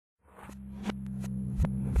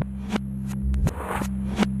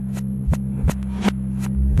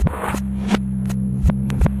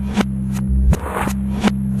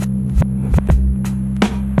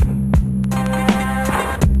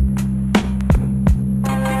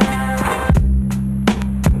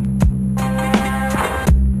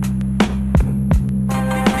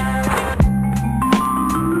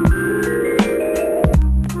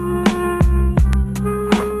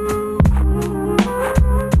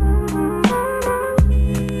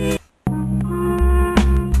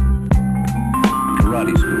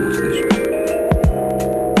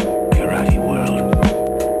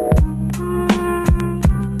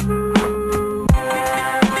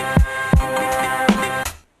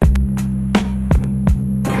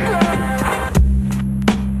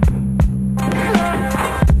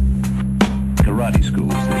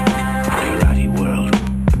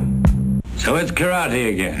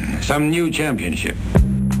again. Some new championship.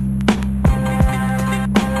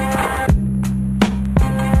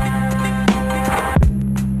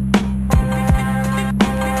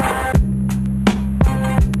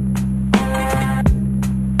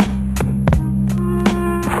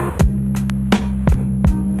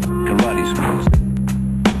 Karate schools.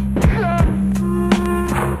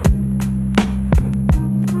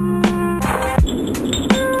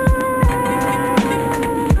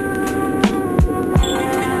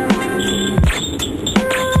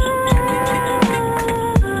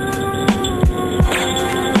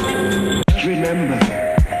 Remember,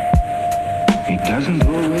 it doesn't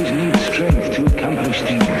always need strength to accomplish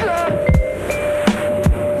things.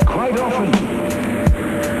 Quite often,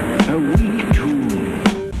 a weak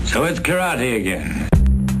tool. So it's karate again.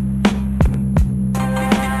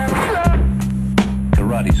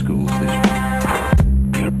 Karate schools this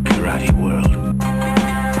karate world.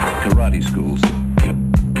 Karate schools.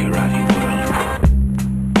 Karate world.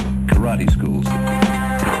 Karate schools.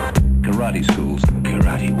 Karate schools.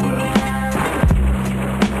 Karate world.